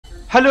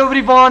Hello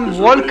everyone,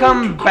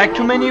 welcome back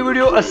to my new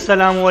video.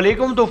 अस्सलाम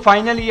वालेकुम। तो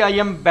finally I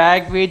am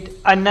back with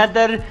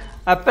another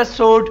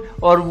episode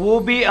और वो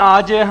भी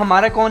आज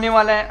हमारा होने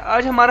वाला है।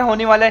 आज हमारा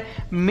होने वाला है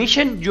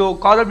मिशन जो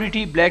call of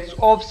duty black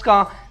ops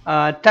का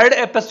थर्ड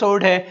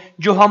एपिसोड है,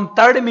 जो हम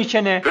थर्ड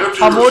मिशन है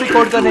हम वो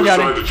रिकॉर्ड करने जा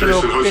रहे हैं।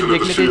 चलो देख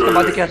लेते हैं इसके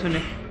बाद क्या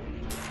सुने।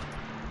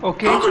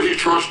 ओके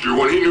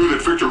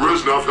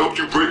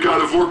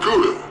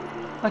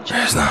अच्छा,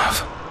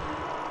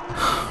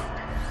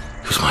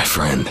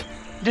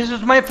 दिस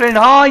इज माई फ्रेंड।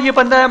 हाँ, ये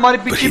बंदा है हमारे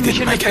पीछे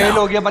मिशन में फेल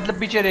हो गया, मतलब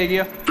पीछे रह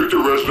गया।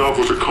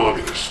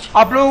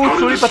 आप लोगों को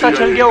स्टोरी पता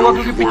चल गया होगा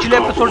क्योंकि पिछले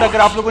एपिसोड अगर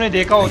आप लोगों ने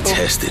देखा हो तो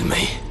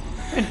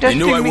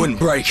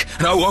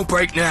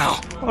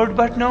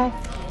but no.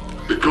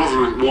 The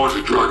government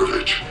wanted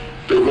Dragovich.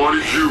 They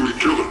wanted you to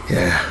kill him.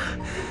 Yeah.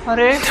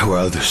 अरे there were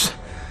others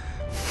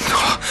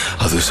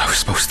I was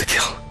supposed to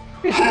kill.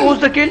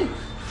 Supposed to kill?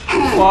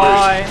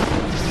 Why?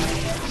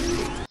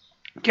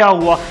 क्या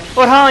हुआ?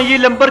 और हाँ, ये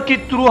नंबर के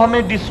थ्रू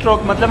हमें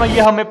डिस्ट्रॉक, मतलब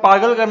ये हमें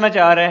पागल करना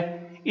चाह रहा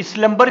है इस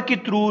नंबर के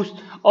थ्रू।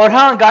 और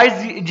हाँ गाइस,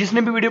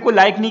 जिसने भी वीडियो को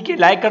लाइक नहीं किया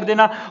लाइक कर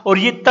देना। और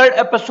ये थर्ड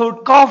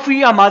एपिसोड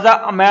काफी हमारा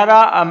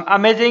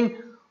अमेजिंग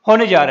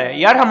होने जा रहा है।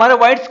 यार हमारा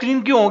वाइट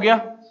स्क्रीन क्यों हो गया?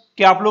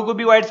 क्या आप लोगों को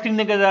भी वाइट स्क्रीन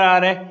नजर आ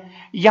रहा है?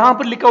 यहाँ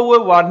पर लिखा हुआ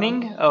है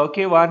वार्निंग।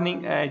 ओके वार्निंग,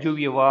 जो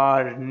भी है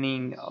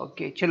वार्निंग।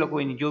 ओके चलो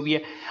कोई नहीं, जो भी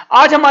है।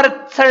 आज हमारा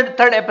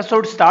थर्ड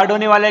एपिसोड स्टार्ट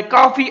होने वाला है,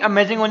 काफी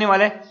अमेजिंग होने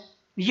वाला है।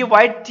 ये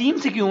वाइट टीम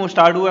से क्यों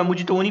स्टार्ट हुआ है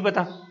मुझे तो वो नहीं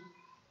पता।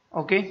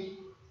 Okay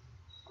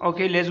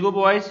okay let's go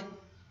boys.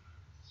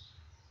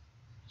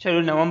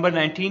 चलो नवंबर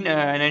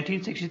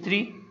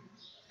 1963।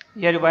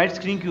 यार वाइट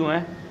स्क्रीन क्यों है?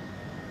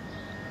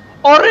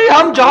 और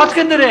हम जहाज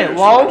के अंदर हैं।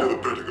 वाओ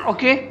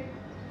ओके,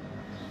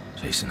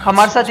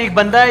 हमारे साथ एक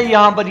बंदा है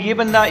यहाँ पर। ये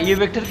बंदा ये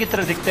वेक्टर की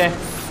तरह दिखता है।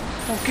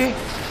 ओके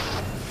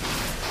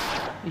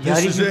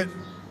यार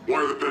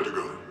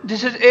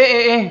this is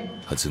a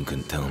Hudson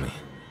couldn't tell me.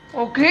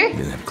 Okay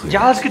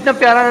जहाज कितना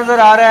प्यारा नजर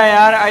आ रहा है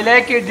यार। I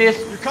like it this.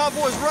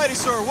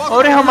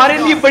 और हमारे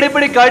लिए बड़े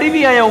बड़े गाड़ी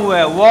भी आया हुआ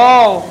है।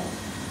 वाओ,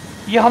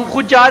 ये हम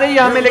खुद जा रहे हैं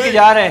या हमें लेके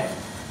जा रहे हैं?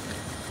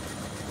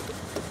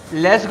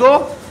 Let's go.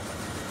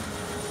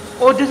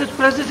 O this is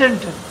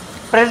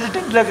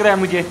president लग रहा है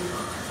मुझे।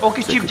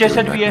 ओके चीफ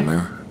जैसा भी है।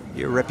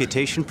 Your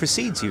reputation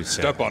precedes you,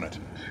 sir. Step on it.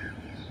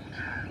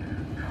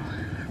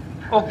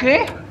 Okay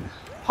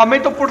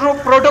हमें तो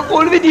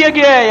प्रोटोकॉल भी दिया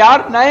गया है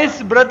यार।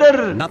 Nice brother.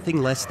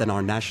 Nothing less than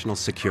our national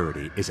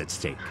security is at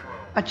stake.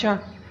 अच्छा,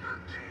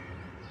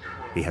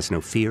 He has no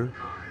fear,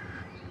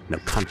 no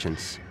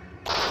conscience,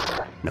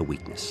 no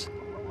weakness.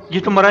 ये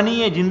तो मरा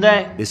नहीं है, जिंदा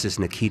है। This is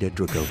Nikita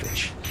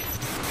Dragovich.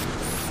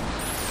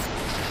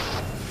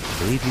 I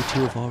believe you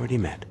two have already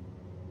met.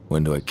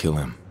 When do I kill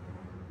him?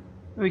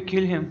 We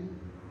kill him.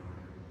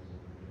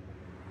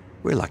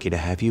 We're lucky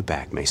to have you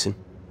back, Mason.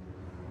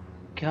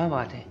 क्या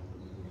बात है,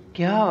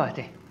 क्या बात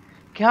है,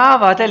 क्या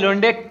बात है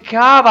लोंडे,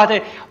 क्या बात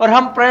है। और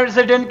हम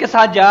प्रेसिडेंट के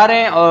साथ जा रहे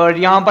हैं और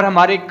यहाँ पर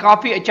हमारे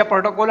काफ़ी अच्छा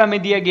प्रोटोकॉल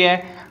हमें दिया गया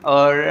है।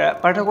 और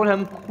प्रोटोकॉल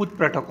हम खुद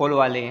प्रोटोकॉल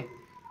वाले हैं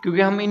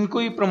क्योंकि हम इनको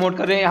ही प्रमोट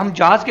कर रहे हैं। हम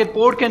जहाज़ के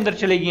एयरपोर्ट के अंदर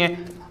चले गए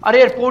हैं। अरे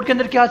एयरपोर्ट के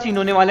अंदर क्या सीन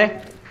होने वाला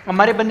है?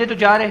 हमारे बंदे तो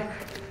जा रहे हैं।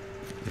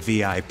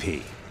 VIP.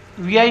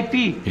 VIP?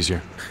 He's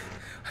here.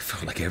 I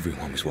felt like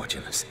everyone was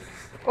watching us.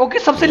 Okay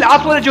सबसे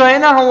लास्ट वाला जो है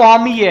ना वो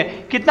हम ही है।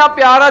 कितना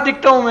प्यारा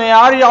दिखता हूँ मैं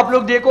यार, ये आप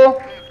लोग देखो।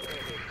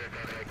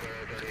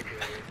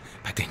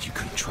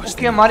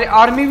 ओके हमारे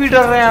आर्मी भी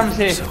डर रहे हैं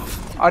हमसे।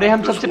 अरे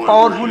हम सबसे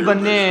पावरफुल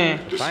बंदे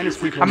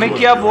हैं। हमें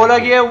क्या बोला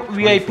गया?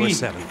 VIP।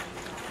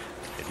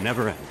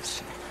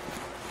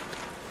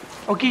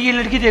 ओके ये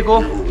लड़की देखो,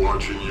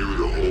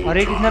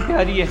 अरे कितना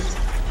प्यारी है।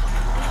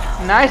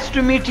 Nice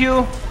to meet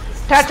you,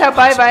 tata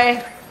bye bye.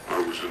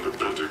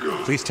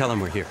 Please tell him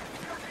we're here.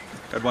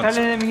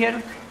 Tell him here.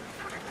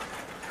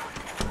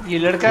 ये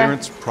लड़का है।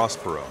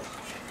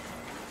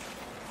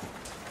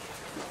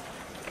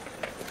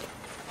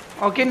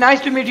 Okay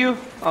nice to meet you.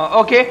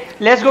 Okay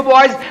let's go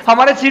boys.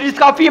 हमारा सीरीज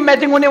काफी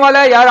अमेजिंग होने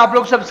वाला है यार। आप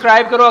लोग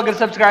सब्सक्राइब करो अगर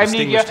सब्सक्राइब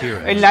नहीं किया,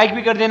 लाइक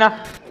भी कर देना।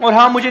 और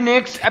हाँ मुझे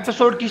नेक्स्ट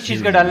एपिसोड किस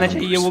चीज़ का डालना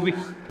चाहिए वो भी।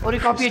 और ये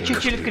काफी अच्छे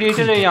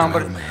क्रिएटर है यहाँ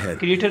पर।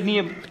 क्रिएटर नहीं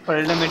है,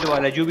 पार्लियामेंट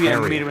वाला जो भी है,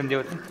 मेरे बंदे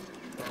होते हैं।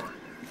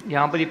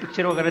 यहाँ पर ये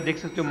पिक्चर वगैरह देख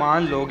सकते हो,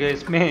 मान लोग है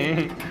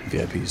इसमें।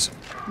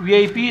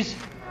 VIPs।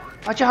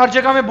 अच्छा हर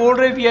जगह में बोल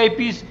रहे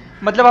VIPs,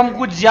 मतलब हम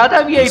कुछ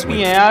ज्यादा VIP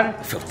हैं यार।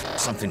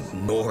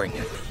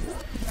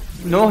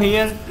 No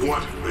here.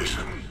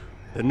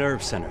 The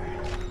nerve center.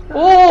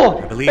 Oh,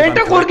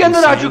 pentagon के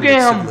अंदर आ चुके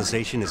हैं हम।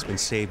 Civilization has been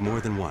saved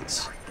more than once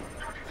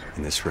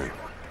in this room.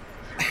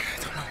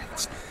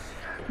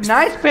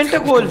 Nice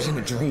pentagon. In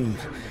a dream.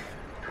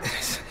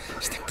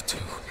 Step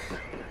 2.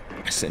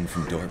 Ascend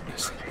from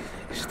darkness.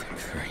 Step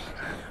 3.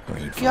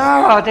 क्या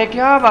बात है,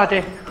 क्या बात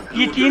है।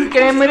 ये 3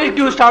 कैमरे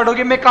क्यों स्टार्ट हो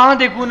गए? मैं कहाँ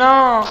देखूँ ना।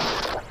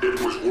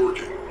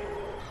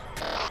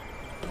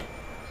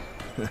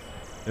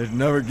 It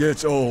never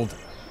gets old.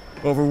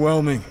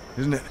 Overwhelming,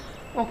 isn't it?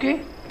 Okay.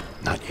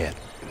 Not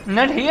yet.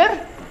 Not here?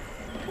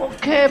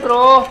 Okay, bro.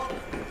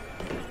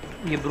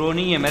 ये ब्रो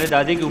नहीं है, मेरे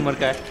दादी की उम्र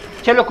का है।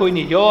 चलो कोई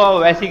नहीं, जो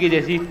वैसी की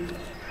जैसी।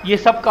 ये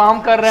सब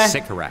काम कर रहे हैं।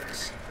 Sycorax.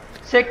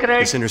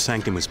 Secret This inner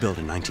sanctum was built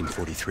in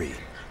 1943.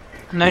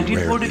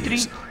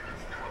 1943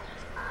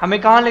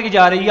 हमें कहाँ लेके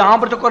जा रहे हैं? यहाँ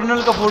पर तो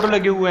कर्नल का फोटो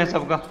लगे हुए हैं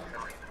सबका।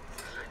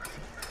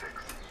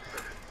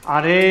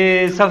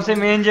 अरे सबसे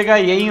मेन जगह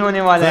यही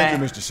होने वाला Thank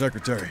you, है। Mr.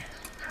 Secretary.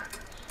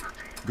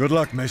 Good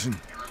luck, mission.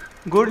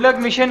 Good luck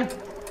mission.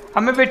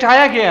 हमें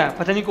बिठाया गया,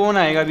 पता नहीं कौन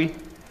आएगा अभी।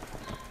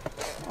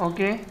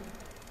 Okay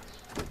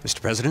Mr.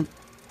 President?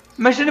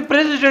 Mister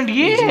president,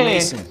 ये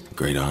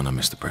Great honor,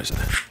 Mr.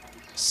 President.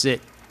 Sit.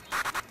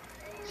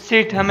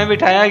 Seat हमें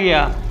बिठाया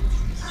गया।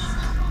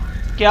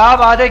 क्या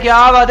बात है,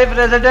 क्या बात है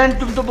प्रेसिडेंट,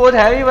 तुम तो बहुत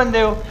हैवी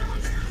बंदे हो।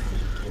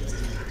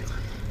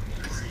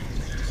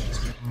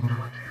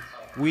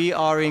 We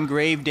are in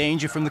grave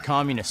danger from the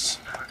communists.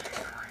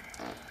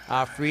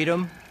 Our freedom,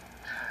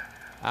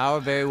 our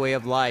very way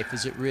of life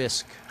is at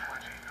risk.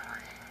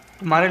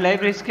 तुम्हारा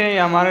लाइफ रिस्क है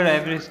या हमारा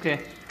लाइफ रिस्क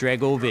है?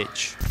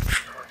 Dragovich.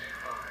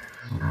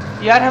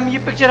 यार हम ये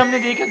पिक्चर हमने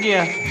देखा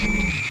गया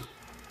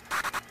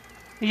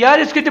यार,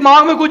 इसके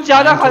दिमाग में कुछ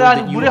ज्यादा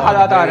You बुरे are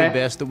हालात the आ very रहे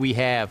हैं। best that we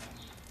have.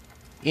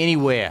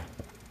 Anywhere.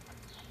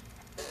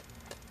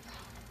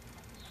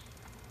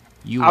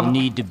 You अब-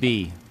 will need to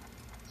be.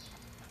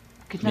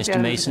 कितना Mr.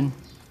 प्यारा Mason, है।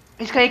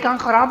 इसका एक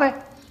आंख खराब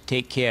है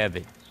take care of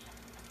it.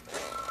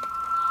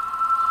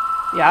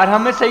 यार,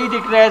 हमें सही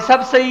दिख रहा है,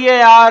 सब सही है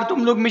यार,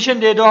 तुम लोग मिशन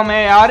दे दो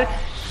हमें यार।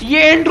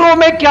 ये इंट्रो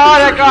में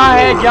क्या रखा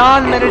है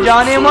जान मेरे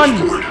जाने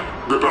मन।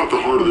 Rip out the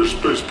heart of their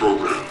space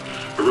program.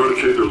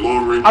 Eradicate their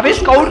long-range अबे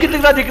missile स्काउट की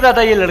package. तरह दिख रहा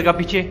था ये लड़का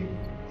पीछे,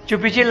 जो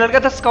पीछे लड़का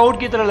था स्काउट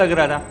की तरह लग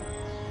रहा था।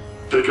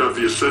 Take out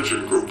the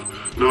Ascension Group.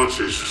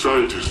 Nazis,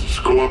 scientists,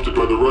 co-opted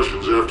by the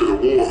Russians after the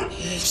war.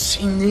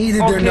 She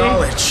needed Okay. their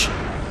knowledge.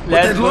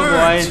 Let's go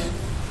boys.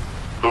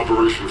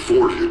 Operation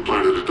 40 had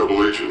planted a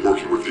double agent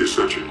working with the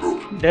Ascension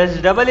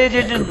Group. Double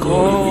agent.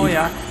 ओ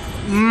यार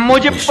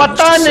मुझे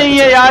पता नहीं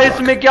है यार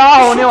इसमें क्या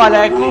होने वाला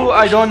है,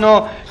 आई डोंट नो,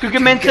 क्योंकि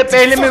मैं इससे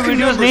पहले मैं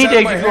वीडियोस नहीं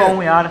देख चुका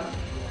हूँ यार।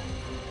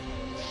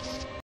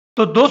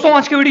 तो दोस्तों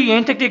आज की वीडियो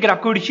यहीं तक थी। अगर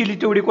आपको वीडियो अच्छी लगी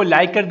तो वीडियो को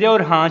लाइक कर दे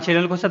और हाँ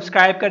चैनल को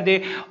सब्सक्राइब कर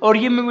दे। और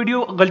ये मैं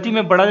वीडियो गलती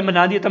में बड़ा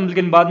बना दिया था,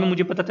 लेकिन बाद में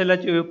मुझे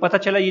पता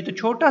चला ये तो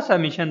छोटा सा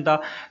मिशन था।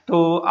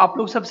 तो आप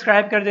लोग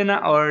सब्सक्राइब कर देना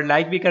और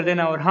लाइक भी कर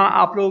देना। और हाँ,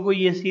 आप लोगों को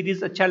ये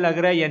सीरीज़ अच्छा लग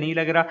रहा है या नहीं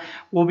लग रहा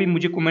वो भी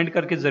मुझे कमेंट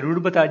करके ज़रूर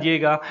बता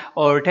दिएगा।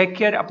 और टेक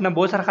केयर, अपना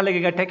बहुत सारा ख्याल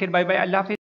लगेगा। टेक केयर, बाय बाय, अल्लाह हाफिज़।